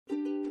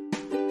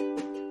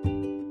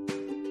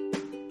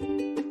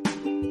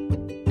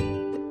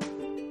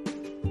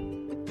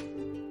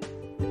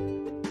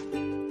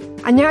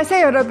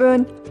안녕하세요,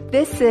 여러분.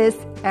 This is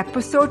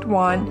episode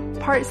 1,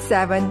 part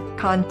 7,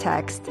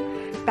 context.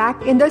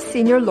 Back in the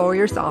senior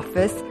lawyer's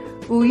office,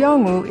 Woo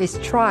Young-woo is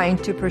trying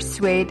to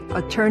persuade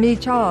Attorney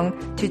Jung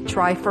to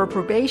try for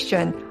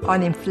probation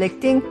on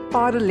inflicting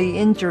bodily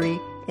injury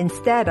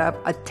instead of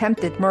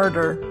attempted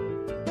murder.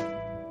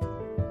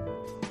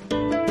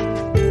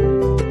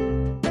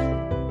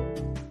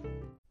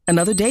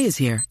 Another day is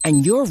here,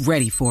 and you're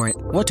ready for it.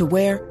 What to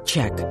wear?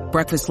 Check.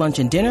 Breakfast, lunch,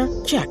 and dinner?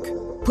 Check.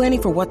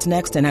 Planning for what's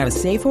next and how to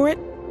save for it?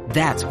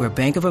 That's where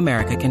Bank of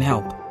America can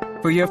help.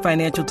 For your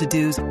financial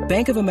to-dos,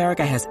 Bank of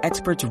America has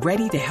experts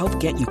ready to help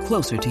get you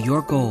closer to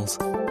your goals.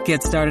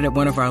 Get started at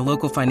one of our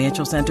local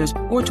financial centers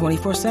or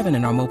 24/7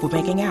 in our mobile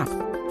banking app.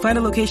 Find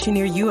a location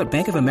near you at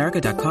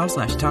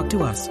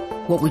bankofamerica.com/talktous.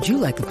 What would you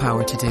like the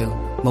power to do?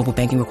 Mobile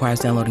banking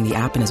requires downloading the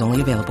app and is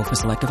only available for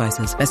select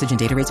devices. Message and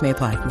data rates may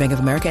apply. Bank of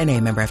America N.A.,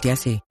 member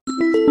FDIC.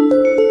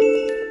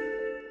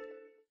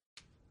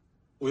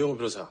 우영우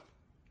변호사,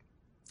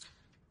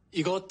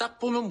 이거 딱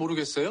보면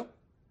모르겠어요?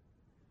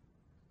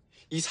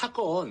 이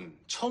사건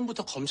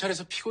처음부터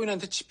검찰에서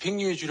피고인한테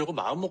집행유예 주려고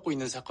마음먹고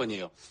있는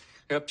사건이에요.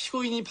 그러니까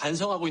피고인이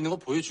반성하고 있는 거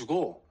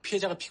보여주고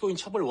피해자가 피고인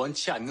처벌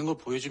원치 않는 걸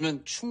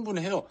보여주면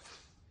충분해요.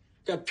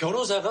 그러니까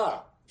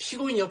변호사가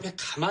피고인 옆에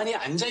가만히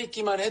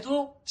앉아있기만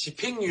해도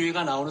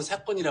집행유예가 나오는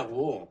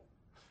사건이라고.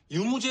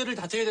 유무죄를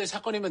다퉈야 될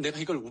사건이면 내가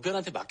이걸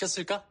우변한테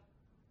맡겼을까?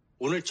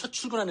 오늘 첫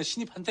출근하는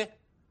신입한테?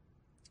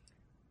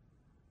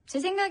 제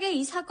생각에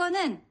이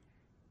사건은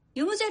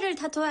유무죄를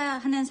다퉈야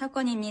하는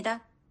사건입니다.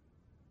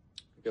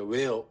 그러니까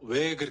왜요?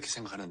 왜 그렇게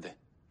생각하는데?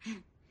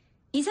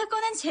 이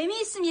사건은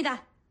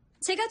재미있습니다.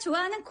 제가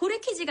좋아하는 고래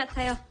퀴즈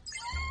같아요.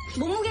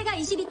 몸무게가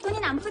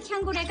 22톤인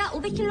암컷향고래가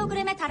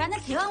 500kg에 달하는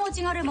대왕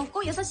오징어를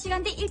먹고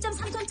 6시간 뒤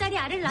 1.3톤짜리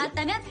알을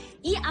낳았다면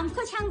이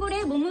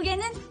암컷향고래의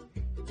몸무게는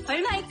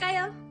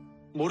얼마일까요?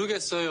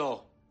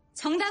 모르겠어요.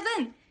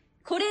 정답은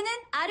고래는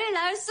알을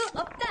낳을 수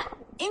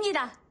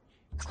없다입니다.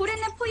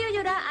 고래는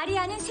포유류라 알이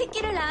아닌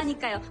새끼를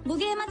낳으니까요.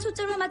 무게에만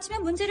초점을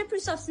맞추면 문제를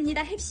풀 수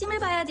없습니다. 핵심을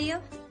봐야 돼요.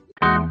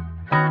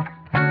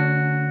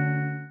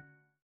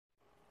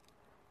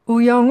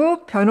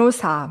 우영우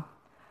변호사,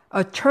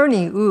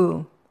 Attorney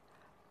Woo.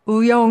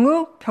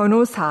 우영우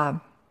변호사.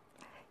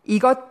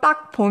 이거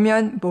딱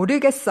보면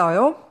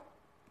모르겠어요?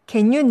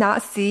 Can you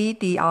not see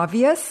the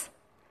obvious?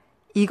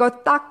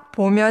 이거 딱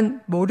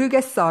보면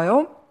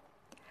모르겠어요?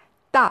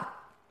 딱.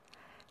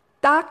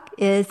 딱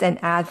is an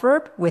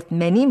adverb with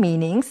many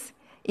meanings.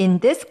 In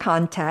this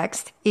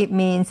context, it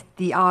means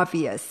the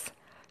obvious.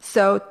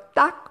 So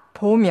딱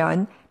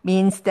보면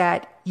means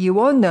that you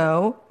will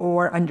know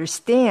or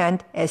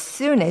understand as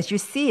soon as you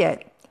see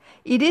it.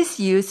 It is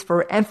used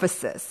for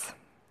emphasis.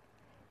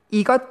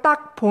 이거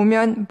딱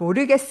보면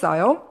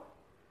모르겠어요?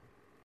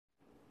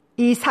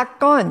 이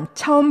사건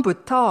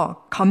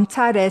처음부터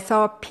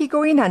검찰에서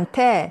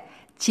피고인한테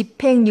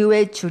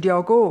집행유예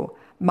주려고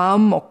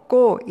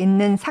마음먹고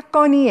있는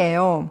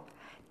사건이에요.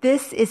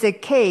 This is a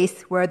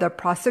case where the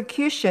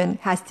prosecution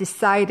has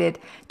decided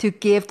to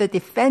give the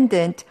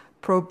defendant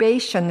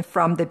probation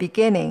from the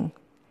beginning.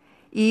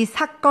 이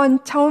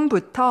사건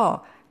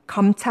처음부터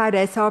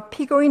검찰에서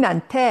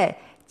피고인한테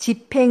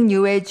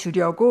집행유예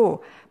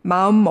주려고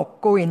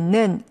마음먹고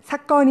있는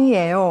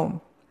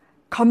사건이에요.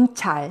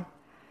 검찰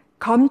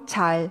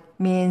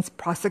means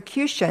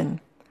prosecution.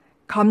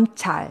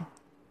 검찰.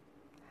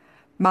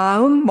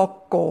 마음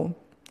먹고.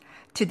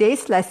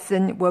 Today's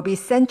lesson will be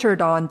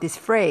centered on this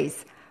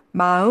phrase,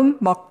 마음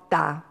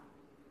먹다.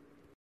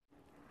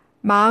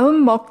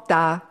 마음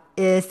먹다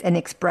is an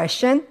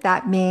expression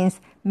that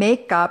means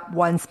make up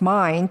one's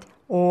mind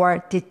or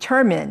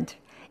determined.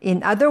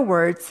 In other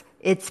words,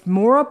 it's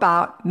more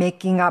about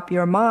making up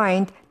your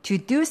mind to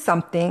do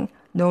something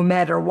no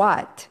matter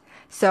what.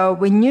 So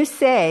when you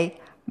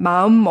say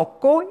마음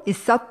먹고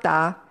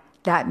있었다,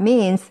 that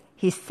means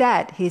he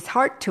set his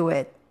heart to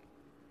it.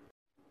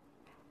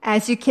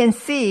 As you can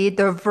see,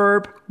 the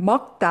verb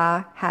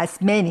먹다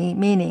has many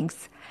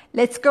meanings.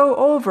 Let's go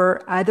over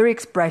other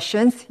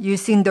expressions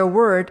using the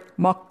word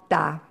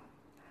먹다.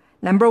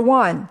 Number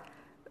 1,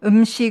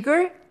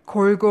 음식을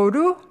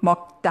골고루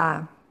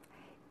먹다.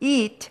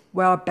 Eat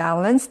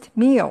well-balanced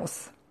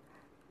meals.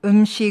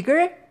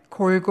 음식을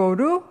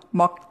골고루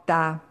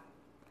먹다.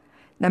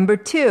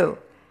 Number 2,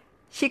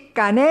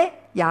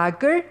 식간의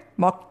약을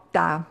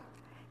먹다.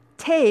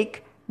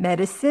 Take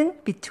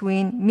medicine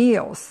between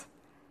meals.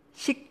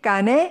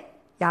 식간의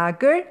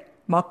약을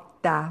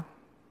먹다.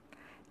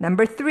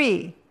 Number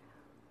 3,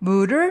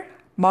 물을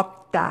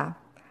먹다.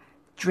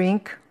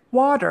 Drink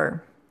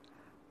water.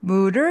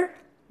 물을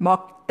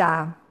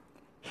먹다.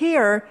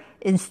 Here,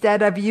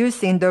 instead of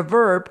using the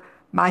verb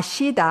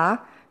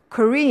마시다,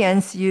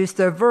 Koreans use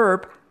the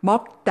verb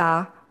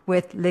먹다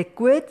with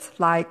liquids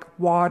like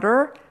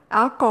water,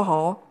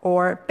 alcohol,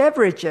 or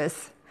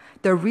beverages.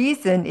 The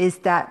reason is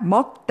that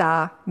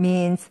먹다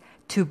means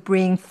to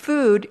bring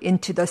food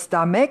into the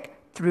stomach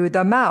through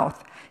the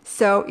mouth.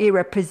 So it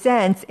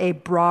represents a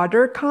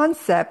broader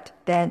concept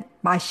than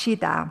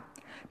마시다.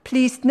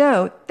 Please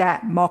note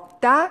that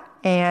먹다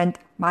and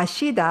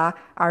마시다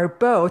are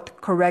both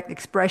correct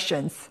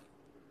expressions.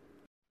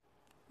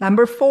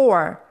 Number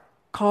 4.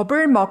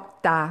 겁을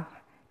먹다.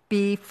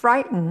 Be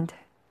frightened.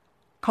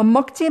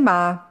 겁먹지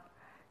마.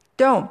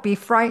 Don't be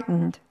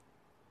frightened.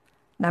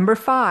 Number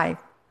 5.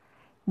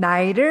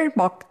 나이를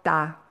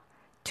먹다.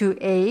 To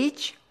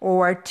age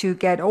or to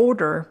get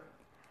older.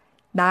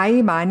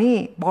 나이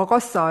많이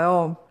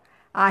먹었어요.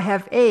 I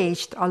have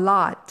aged a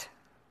lot.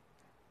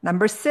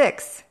 Number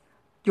 6.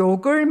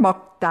 욕을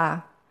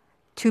먹다.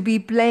 To be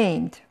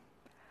blamed.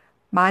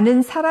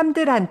 많은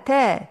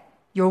사람들한테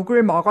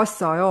욕을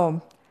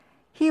먹었어요.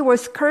 He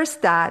was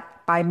cursed at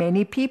by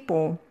many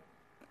people.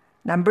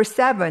 Number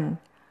 7.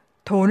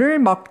 돈을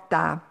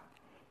먹다.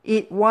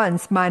 It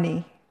wants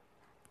money.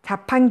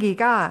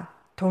 자판기가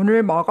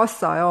돈을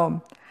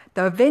먹었어요.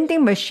 The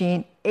vending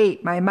machine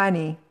ate my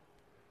money.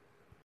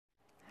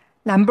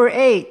 Number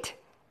 8.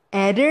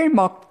 애를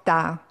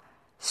먹다.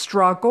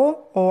 Struggle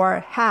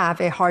or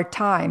have a hard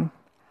time.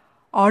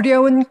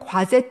 어려운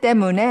과제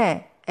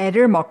때문에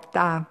애를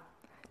먹다.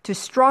 To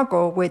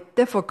struggle with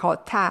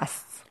difficult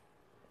tasks.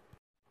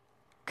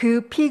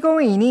 그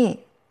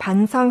피고인이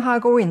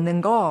반성하고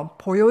있는 거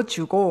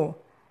보여주고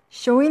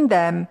showing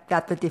them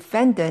that the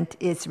defendant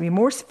is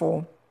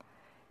remorseful.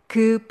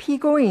 그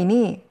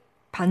피고인이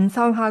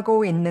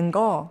반성하고 있는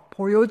거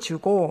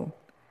보여주고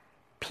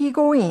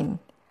피고인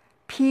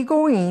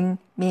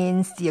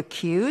means the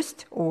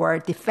accused or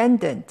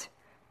defendant.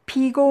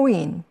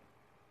 피고인.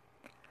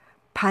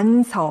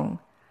 반성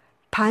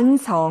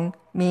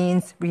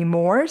means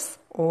remorse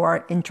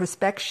or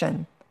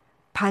introspection.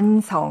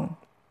 반성.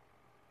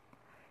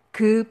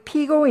 그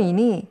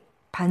피고인이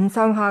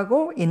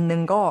반성하고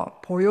있는 거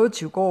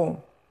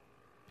보여주고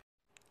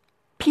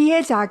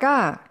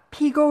피해자가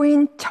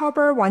피고인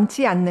처벌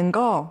원치 않는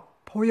거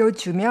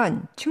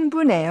보여주면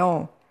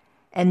충분해요.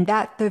 And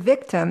that the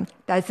victim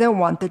doesn't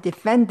want the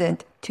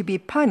defendant to be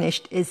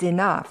punished is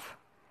enough.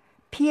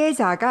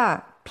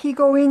 피해자가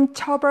피고인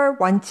처벌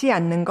원치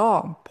않는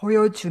거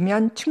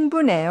보여주면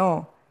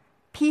충분해요.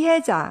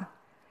 피해자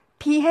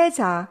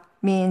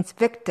means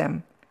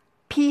victim.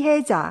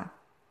 피해자.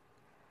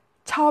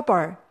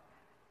 처벌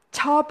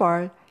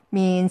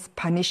means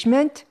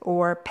punishment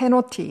or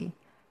penalty.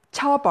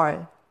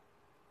 처벌.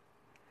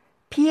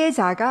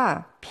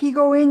 피해자가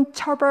피고인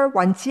처벌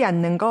원치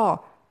않는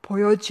거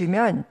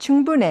보여주면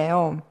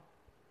충분해요.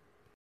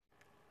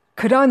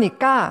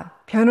 그러니까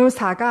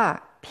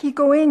변호사가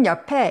피고인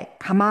옆에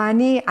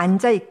가만히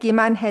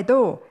앉아있기만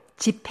해도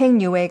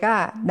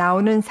집행유예가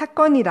나오는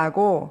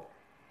사건이라고.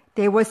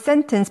 They will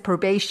sentence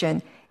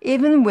probation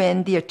even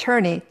when the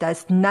attorney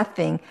does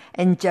nothing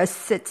and just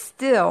sits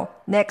still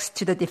next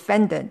to the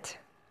defendant.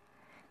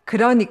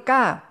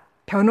 그러니까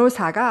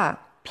변호사가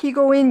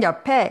피고인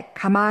옆에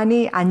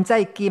가만히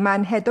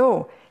앉아있기만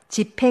해도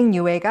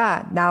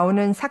집행유예가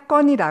나오는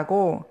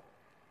사건이라고.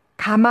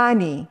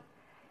 가만히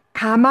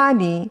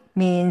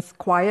means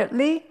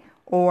quietly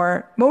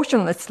or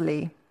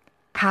motionlessly.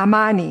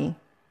 가만히.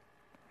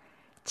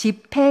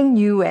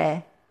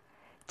 집행유예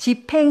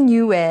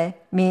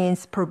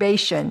means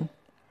probation.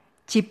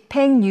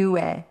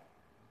 집행유예.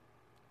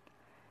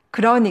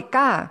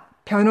 그러니까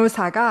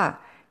변호사가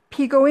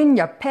피고인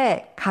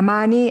옆에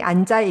가만히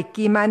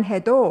앉아있기만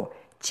해도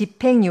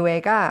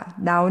집행유예가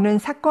나오는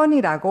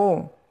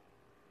사건이라고.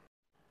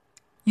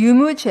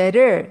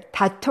 유무죄를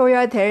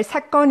다퉈야 될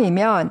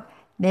사건이면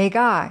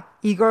내가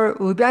이걸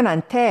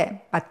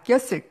우변한테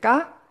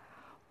맡겼을까?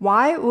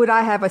 Why would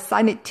I have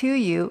assigned it to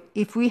you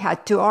if we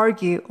had to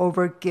argue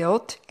over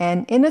guilt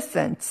and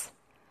innocence?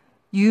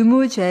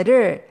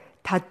 유무죄를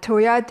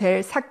다퉈야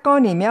될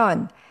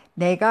사건이면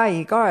내가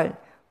이걸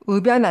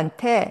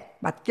우변한테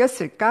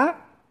맡겼을까?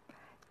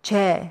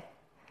 죄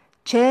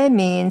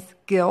means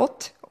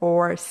guilt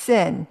or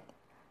sin.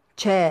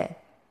 죄.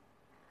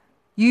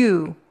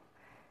 You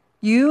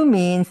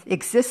means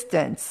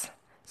existence.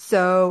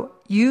 So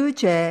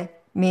유죄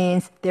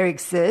means there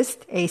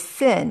exists a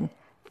sin,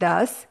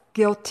 thus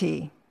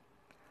guilty.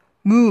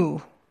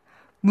 무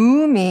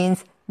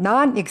means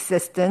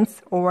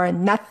non-existence or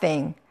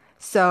nothing.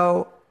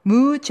 So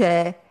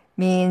무죄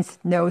means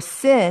no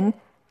sin,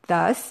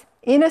 thus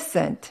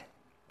innocent.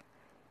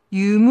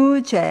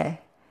 유무죄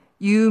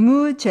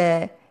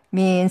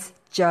means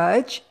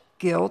judge,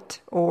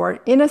 guilt, or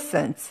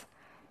innocence.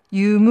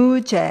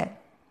 유무죄.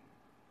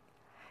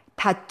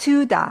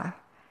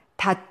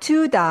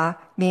 다투다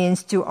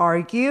means to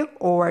argue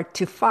or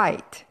to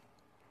fight.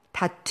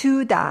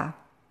 다투다.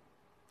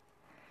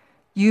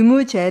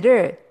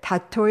 유무죄를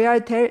다퉈야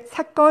될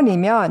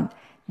사건이면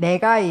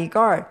내가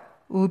이걸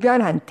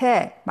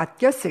우변한테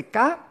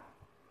맡겼을까?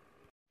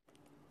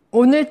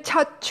 오늘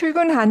첫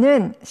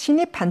출근하는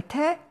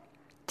신입한테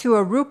to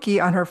a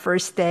rookie on her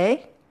first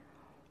day.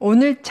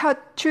 오늘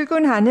첫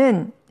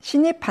출근하는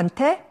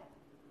신입한테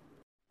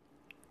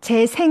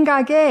제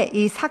생각에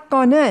이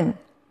사건은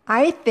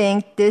I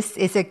think this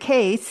is a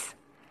case.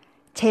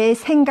 제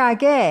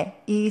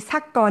생각에 이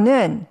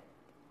사건은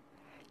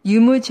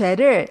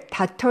유무죄를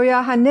다퉈야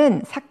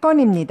하는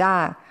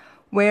사건입니다.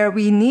 Where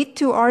we need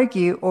to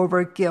argue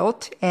over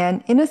guilt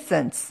and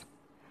innocence.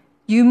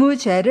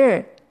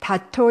 유무죄를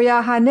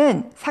다퉈야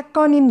하는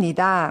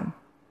사건입니다.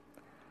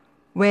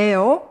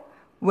 왜요?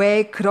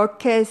 왜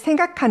그렇게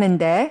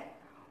생각하는데?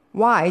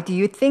 Why do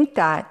you think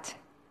that?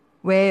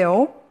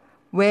 왜요?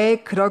 왜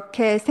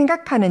그렇게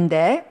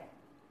생각하는데?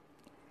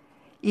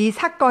 이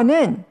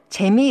사건은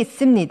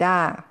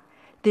재미있습니다.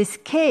 This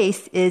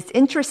case is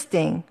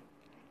interesting.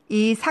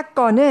 이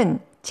사건은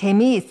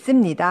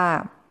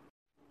재미있습니다.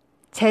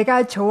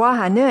 제가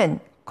좋아하는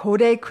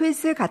고래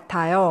퀴즈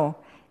같아요.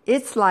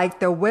 It's like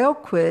the whale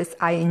quiz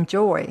I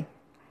enjoy.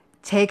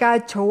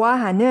 제가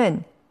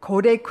좋아하는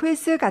고래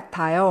퀴즈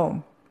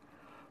같아요.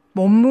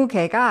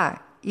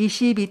 몸무게가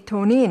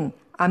 22톤인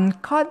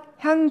암컷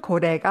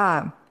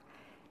향고래가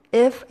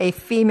If a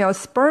female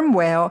sperm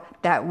whale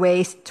that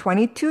weighs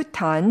 22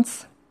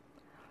 tons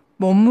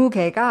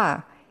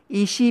몸무게가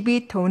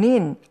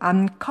 22톤인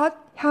암컷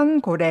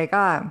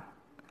향고래가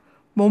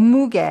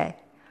몸무게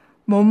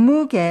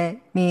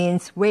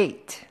means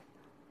weight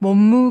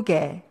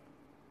몸무게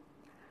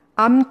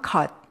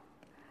암컷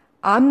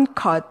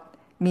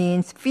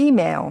means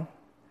female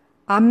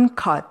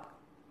암컷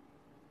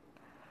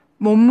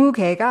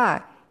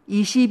몸무게가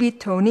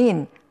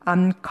 22톤인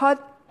암컷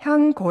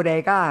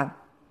향고래가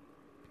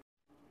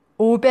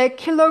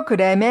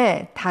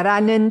 500kg에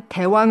달하는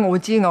대왕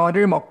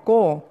오징어를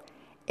먹고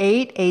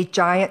ate a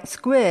giant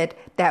squid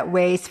that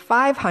weighs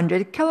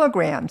 500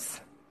 kilograms.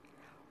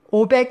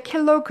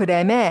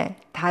 500kg에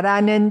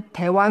달하는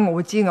대왕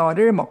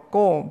오징어를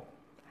먹고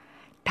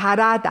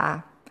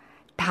달하다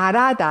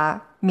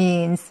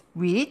means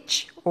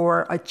reach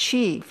or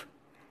achieve.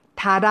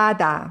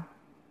 달하다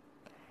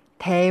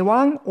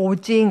대왕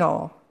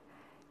오징어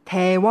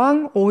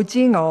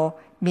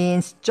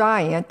means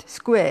giant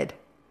squid.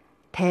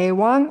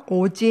 대왕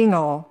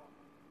오징어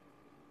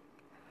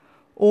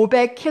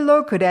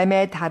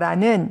 500kg에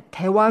달하는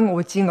대왕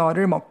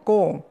오징어를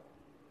먹고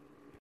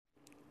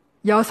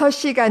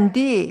 6시간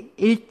뒤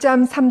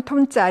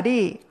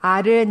 1.3톤짜리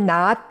알을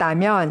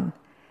낳았다면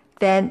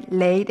then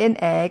laid an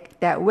egg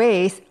that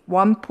weighs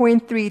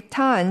 1.3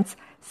 tons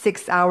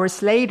 6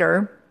 hours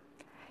later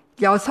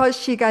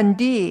 6시간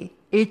뒤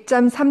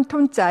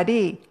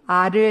 1.3톤짜리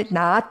알을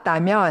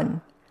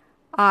낳았다면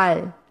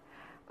알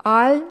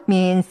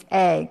means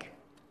egg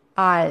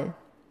알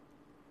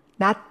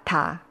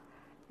낳다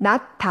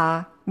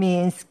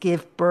means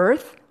give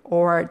birth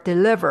or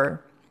deliver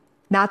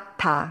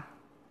낳다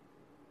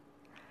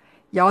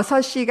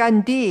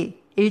 6시간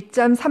뒤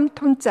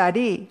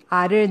 1.3톤짜리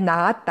알을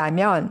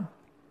낳았다면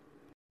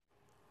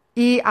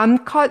이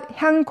암컷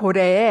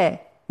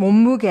향고래의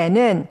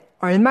몸무게는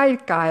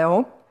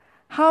얼마일까요?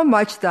 How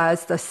much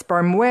does the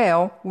sperm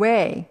whale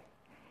weigh?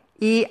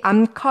 이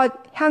암컷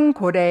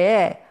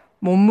향고래의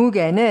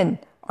몸무게는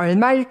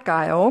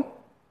얼마일까요?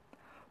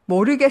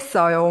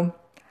 모르겠어요.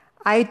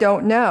 I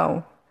don't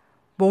know.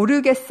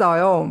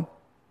 모르겠어요.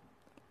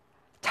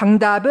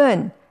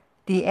 정답은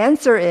the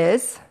answer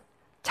is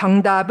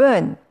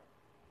정답은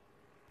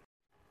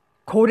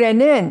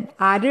고래는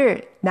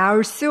알을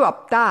낳을 수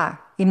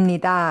없다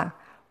입니다.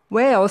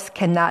 Whales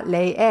cannot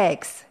lay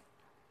eggs.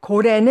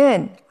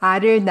 고래는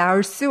알을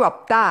낳을 수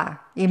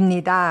없다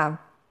입니다.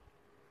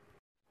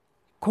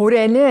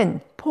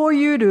 고래는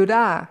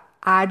포유류라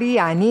알이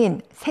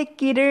아닌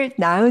새끼를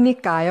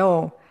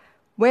낳으니까요.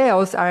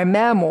 Whales are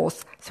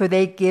mammals, so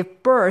they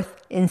give birth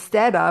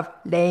instead of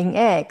laying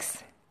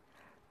eggs.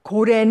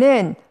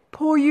 고래는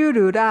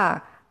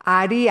포유류라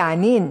알이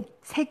아닌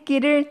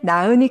새끼를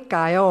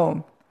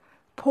낳으니까요.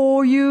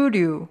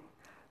 포유류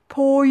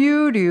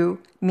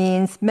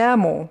means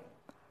mammal.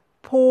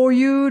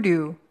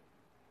 포유류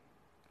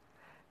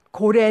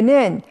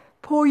고래는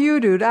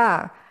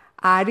포유류라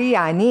알이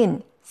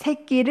아닌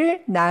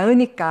새끼를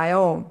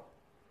낳으니까요.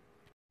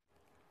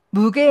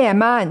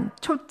 무게에만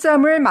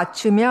초점을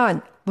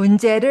맞추면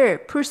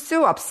문제를 풀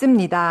수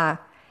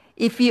없습니다.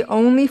 If you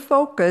only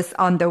focus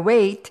on the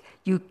weight,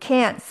 you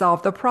can't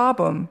solve the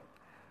problem.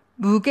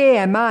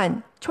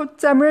 무게에만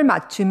초점을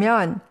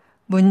맞추면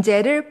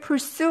문제를 풀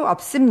수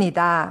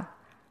없습니다.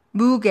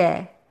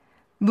 무게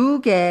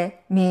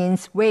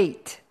means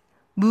weight.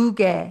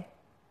 무게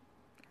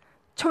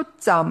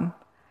초점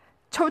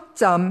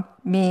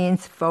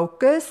means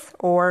focus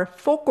or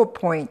focal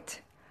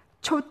point.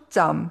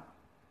 초점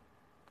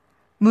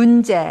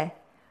문제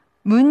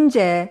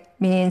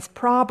means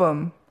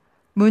problem.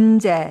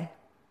 문제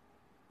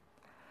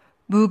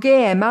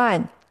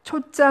무게에만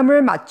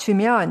초점을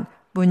맞추면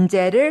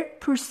문제를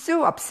풀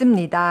수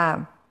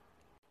없습니다.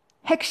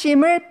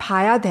 핵심을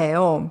봐야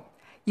돼요.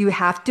 You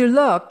have to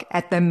look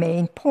at the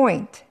main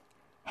point.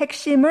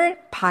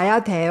 핵심을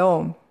봐야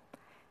돼요.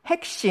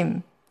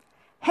 핵심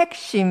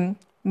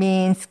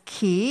means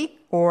key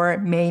or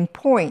main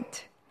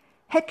point.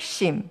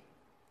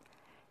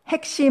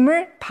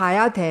 핵심을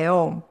봐야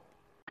돼요.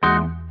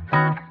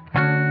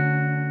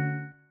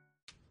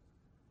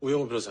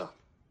 오영호 변호사,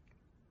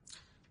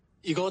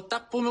 이거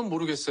딱 보면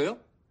모르겠어요?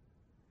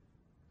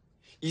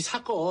 이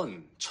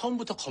사건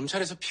처음부터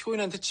검찰에서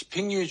피고인한테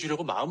집행유예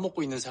주려고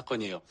마음먹고 있는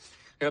사건이에요.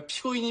 그러니까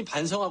피고인이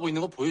반성하고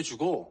있는 거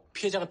보여주고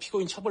피해자가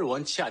피고인 처벌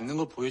원치 않는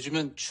걸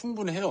보여주면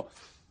충분해요.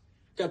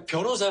 그러니까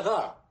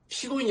변호사가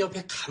피고인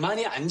옆에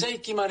가만히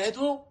앉아있기만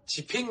해도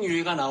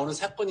집행유예가 나오는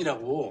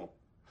사건이라고.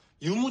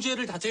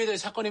 유무죄를 다퉈야 될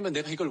사건이면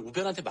내가 이걸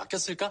우변한테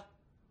맡겼을까?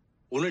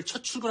 오늘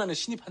첫 출근하는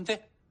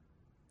신입한테?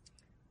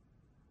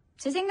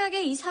 제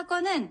생각에 이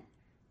사건은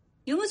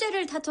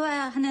유무죄를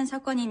다퉈야 하는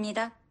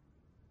사건입니다.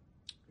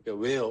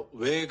 그러니까 왜요?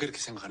 왜 그렇게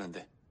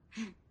생각하는데?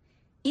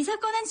 이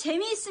사건은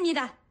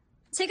재미있습니다.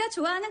 제가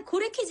좋아하는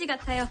고래 퀴즈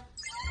같아요.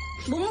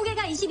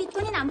 몸무게가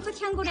 22톤인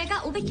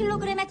암컷향고래가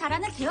 500kg에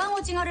달하는 대왕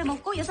오징어를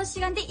먹고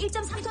 6시간 뒤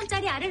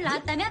 1.3톤짜리 알을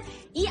낳았다면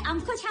이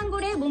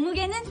암컷향고래의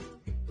몸무게는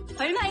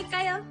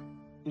얼마일까요?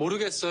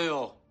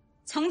 모르겠어요.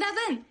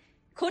 정답은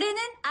고래는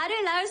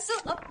알을 낳을 수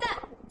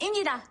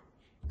없다입니다.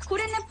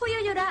 고래는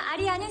포유류라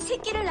알이 아닌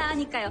새끼를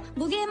낳으니까요.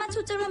 무게에만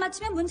초점을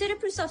맞추면 문제를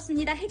풀 수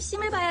없습니다.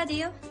 핵심을 봐야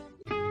돼요.